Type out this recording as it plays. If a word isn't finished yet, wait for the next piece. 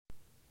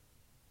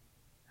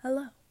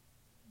Hello,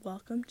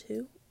 welcome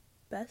to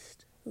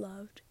Best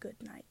Loved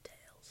Goodnight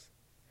Tales.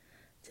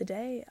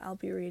 Today I'll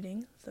be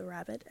reading The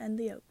Rabbit and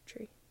the Oak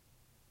Tree.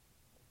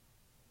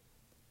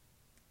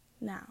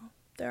 Now,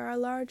 there are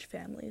large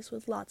families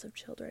with lots of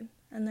children,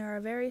 and there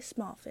are very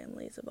small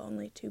families of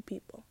only 2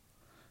 people.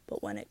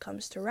 But when it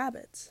comes to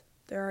rabbits,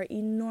 there are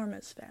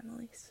enormous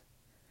families.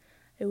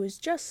 It was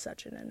just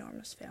such an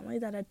enormous family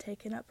that had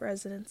taken up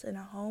residence in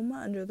a home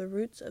under the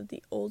roots of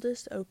the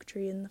oldest oak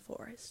tree in the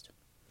forest.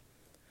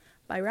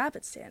 By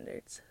rabbit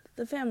standards,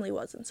 the family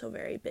wasn't so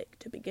very big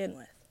to begin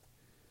with.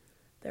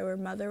 There were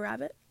Mother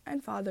Rabbit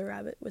and Father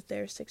Rabbit with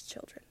their 6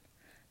 children.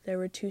 There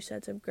were 2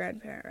 sets of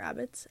grandparent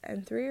rabbits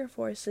and 3 or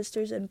 4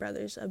 sisters and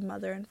brothers of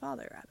Mother and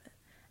Father Rabbit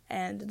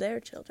and their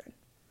children.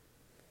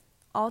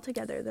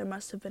 Altogether, there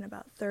must have been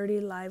about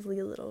 30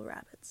 lively little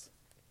rabbits.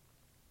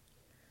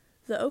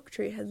 The oak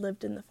tree had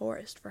lived in the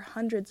forest for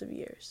hundreds of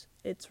years.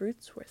 Its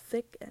roots were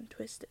thick and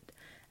twisted,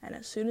 and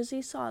as soon as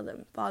he saw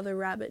them, Father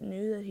Rabbit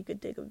knew that he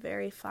could dig a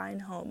very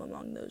fine home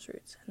among those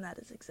roots, and that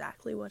is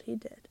exactly what he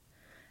did.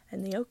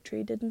 And the oak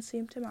tree didn't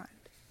seem to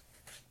mind.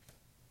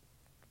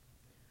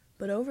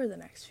 But over the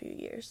next few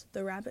years,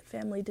 the rabbit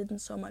family didn't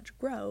so much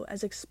grow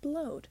as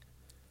explode.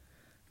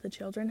 The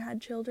children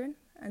had children,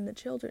 and the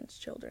children's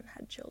children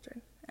had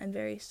children, and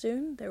very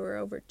soon there were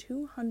over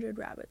 200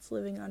 rabbits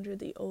living under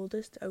the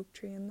oldest oak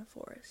tree in the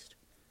forest.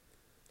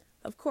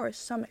 Of course,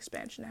 some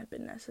expansion had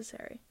been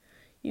necessary.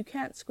 You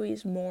can't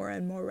squeeze more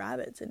and more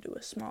rabbits into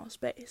a small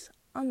space,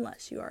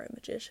 unless you are a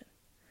magician.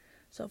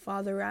 So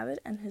Father Rabbit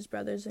and his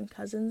brothers and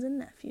cousins and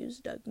nephews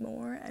dug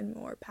more and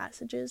more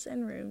passages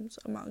and rooms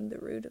among the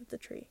root of the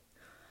tree.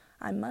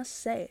 I must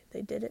say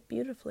they did it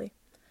beautifully.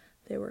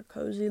 There were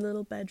cozy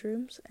little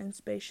bedrooms and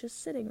spacious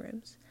sitting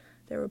rooms.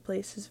 There were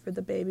places for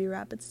the baby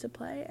rabbits to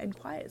play and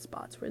quiet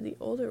spots where the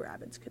older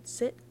rabbits could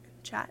sit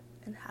and chat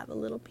and have a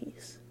little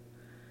peace.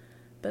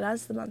 But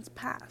as the months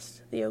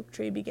passed, the oak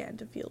tree began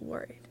to feel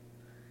worried.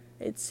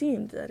 It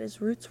seemed that his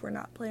roots were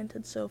not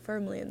planted so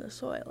firmly in the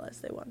soil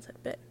as they once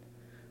had been.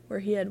 Where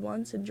he had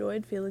once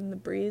enjoyed feeling the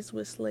breeze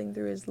whistling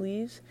through his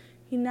leaves,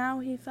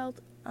 he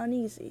felt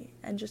uneasy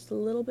and just a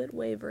little bit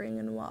wavering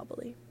and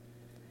wobbly.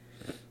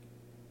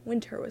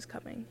 Winter was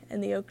coming,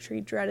 and the oak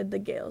tree dreaded the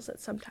gales that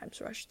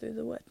sometimes rushed through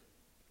the wood.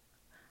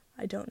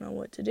 "I don't know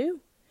what to do,"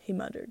 he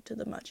muttered to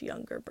the much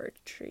younger birch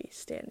tree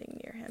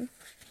standing near him.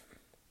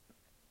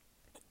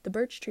 The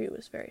birch tree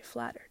was very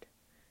flattered.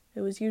 It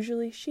was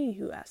usually she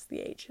who asked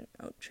the ancient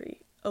oak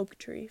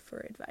tree for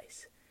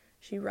advice.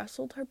 She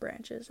rustled her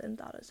branches and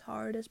thought as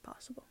hard as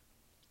possible.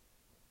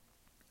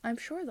 "I'm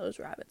sure those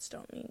rabbits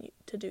don't mean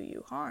to do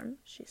you harm,"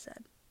 she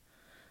said.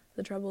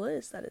 "The trouble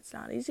is that it's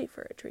not easy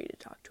for a tree to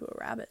talk to a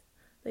rabbit.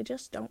 They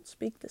just don't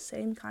speak the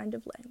same kind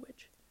of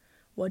language.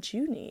 What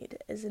you need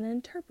is an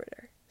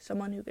interpreter,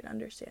 someone who can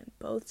understand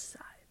both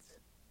sides."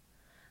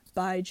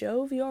 "By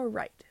Jove, you're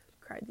right,"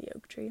 cried the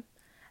oak tree.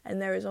 "And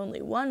there is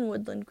only one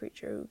woodland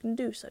creature who can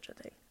do such a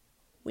thing.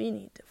 We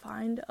need to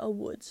find a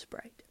wood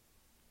sprite."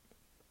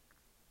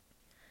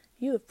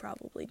 You have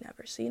probably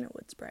never seen a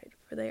wood sprite,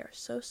 for they are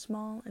so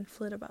small and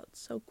flit about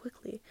so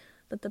quickly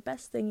that the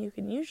best thing you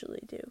can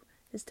usually do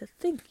is to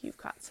think you've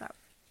caught some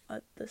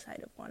at the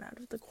sight of one out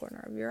of the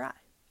corner of your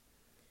eye.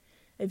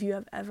 If you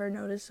have ever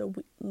noticed a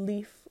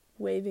leaf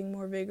waving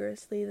more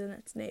vigorously than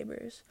its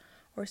neighbors,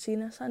 or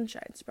seen a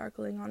sunshine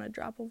sparkling on a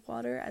drop of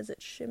water as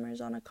it shimmers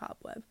on a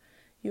cobweb,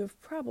 you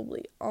have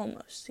probably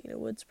almost seen a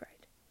wood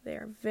sprite. They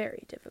are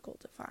very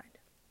difficult to find.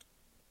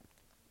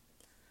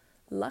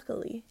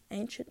 Luckily,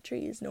 ancient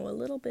trees know a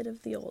little bit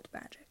of the old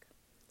magic.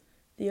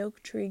 The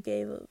oak tree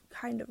gave a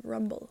kind of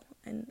rumble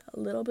and a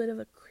little bit of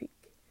a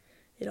creak.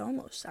 It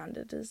almost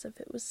sounded as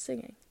if it was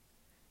singing.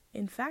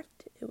 In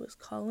fact, it was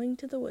calling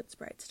to the wood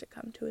sprites to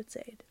come to its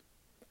aid.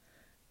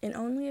 In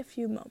only a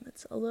few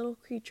moments, a little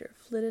creature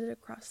flitted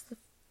across the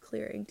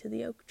clearing to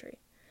the oak tree.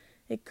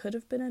 It could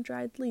have been a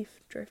dried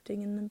leaf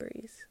drifting in the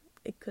breeze.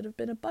 It could have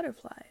been a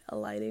butterfly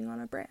alighting on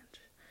a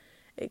branch.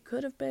 It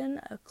could have been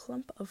a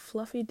clump of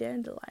fluffy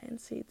dandelion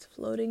seeds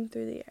floating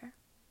through the air.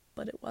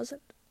 But it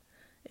wasn't.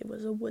 It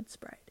was a wood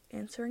sprite,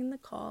 answering the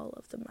call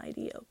of the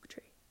mighty oak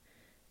tree.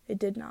 It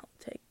did not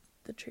take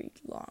the tree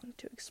long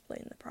to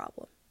explain the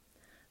problem.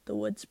 The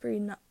wood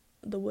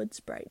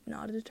sprite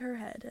nodded her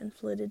head and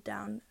flitted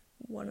down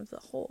one of the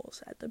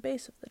holes at the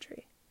base of the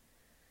tree.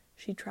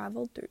 She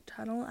traveled through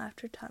tunnel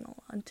after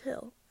tunnel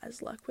until,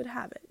 as luck would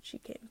have it, she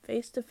came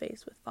face to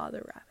face with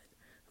Father Rabbit,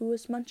 who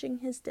was munching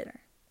his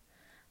dinner.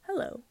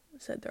 "Hello,"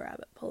 said the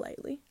rabbit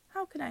politely.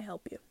 "How can I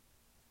help you?"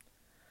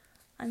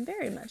 "I'm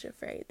very much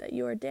afraid that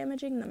you are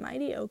damaging the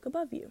mighty oak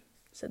above you,"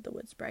 said the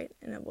wood sprite,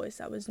 in a voice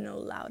that was no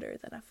louder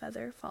than a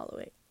feather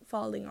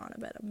falling on a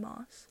bed of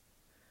moss.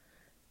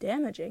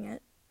 "Damaging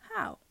it?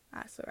 How?"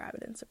 asked the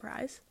rabbit in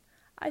surprise.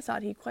 "I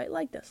thought he quite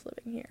liked us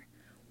living here.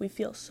 We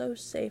feel so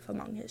safe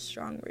among his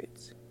strong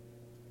roots."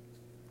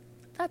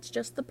 "That's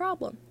just the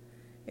problem,"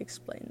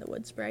 explained the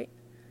wood sprite.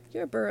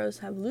 "Your burrows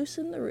have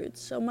loosened the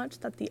roots so much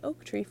that the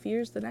oak tree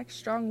fears the next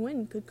strong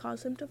wind could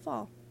cause him to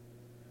fall."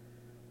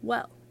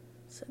 "Well,"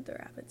 said the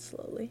rabbit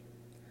slowly,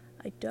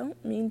 "I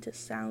don't mean to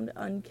sound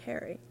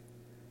uncaring,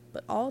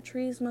 but all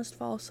trees must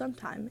fall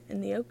sometime,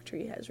 and the oak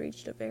tree has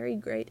reached a very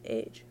great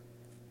age."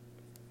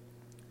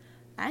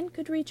 "And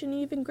could reach an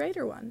even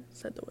greater one,"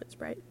 said the Wood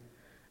Sprite.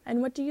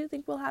 "And what do you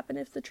think will happen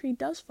if the tree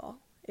does fall?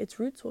 Its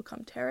roots will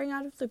come tearing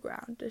out of the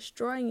ground,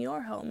 destroying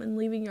your home and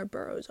leaving your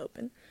burrows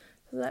open,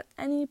 so that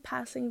any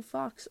passing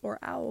fox or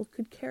owl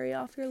could carry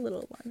off your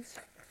little ones."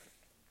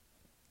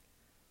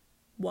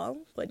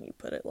 "Well, when you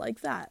put it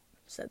like that,"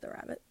 said the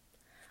Rabbit,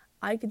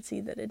 "I can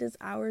see that it is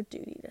our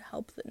duty to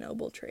help the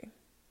noble tree.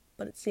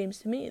 But it seems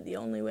to me the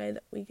only way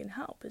that we can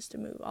help is to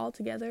move all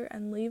together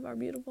and leave our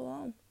beautiful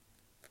home."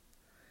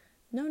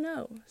 "No,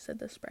 no," said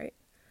the Sprite.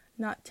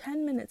 "Not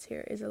 10 minutes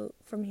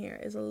from here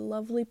is a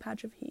lovely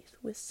patch of heath,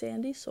 with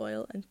sandy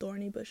soil and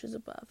thorny bushes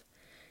above.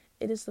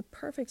 It is the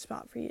perfect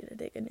spot for you to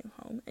dig a new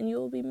home, and you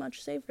will be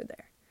much safer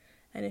there.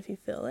 And if you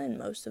fill in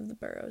most of the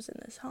burrows in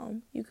this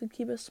home, you could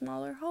keep a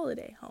smaller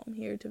holiday home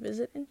here to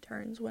visit in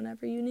turns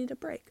whenever you need a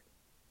break."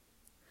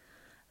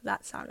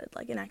 That sounded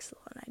like an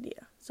excellent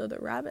idea, so the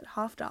Rabbit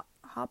hopped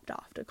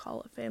off to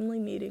call a family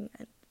meeting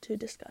and to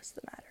discuss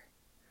the matter.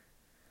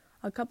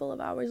 A couple of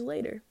hours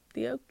later,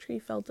 the oak tree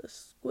felt a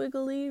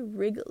squiggly,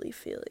 wriggly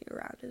feeling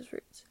around his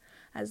roots,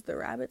 as the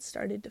Rabbits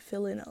started to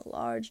fill in a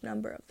large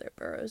number of their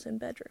burrows and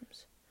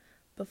bedrooms.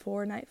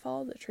 Before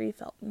nightfall, the tree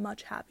felt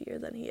much happier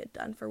than he had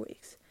done for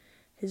weeks.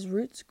 His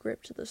roots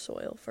gripped the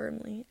soil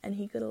firmly, and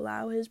he could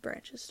allow his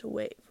branches to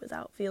wave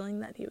without feeling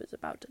that he was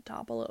about to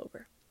topple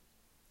over.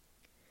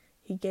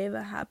 He gave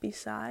a happy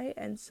sigh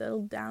and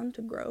settled down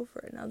to grow for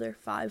another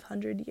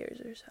 500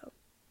 years or so.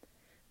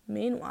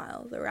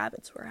 Meanwhile, the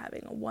Rabbits were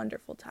having a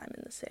wonderful time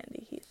in the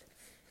sandy heath.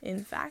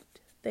 In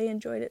fact, they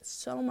enjoyed it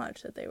so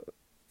much that they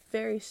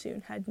very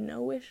soon had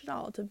no wish at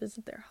all to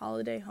visit their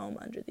holiday home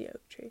under the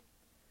oak tree.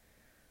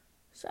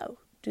 So,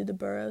 do the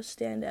burrows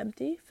stand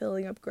empty,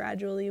 filling up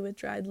gradually with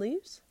dried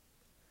leaves?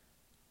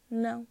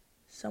 No,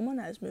 someone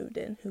has moved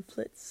in who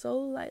flits so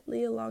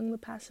lightly along the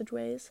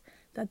passageways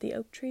that the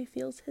oak tree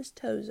feels his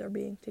toes are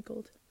being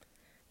tickled.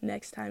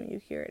 Next time you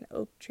hear an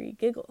oak tree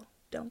giggle,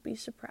 don't be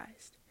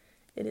surprised.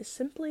 It is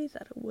simply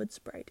that a Wood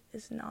Sprite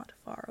is not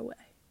far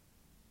away.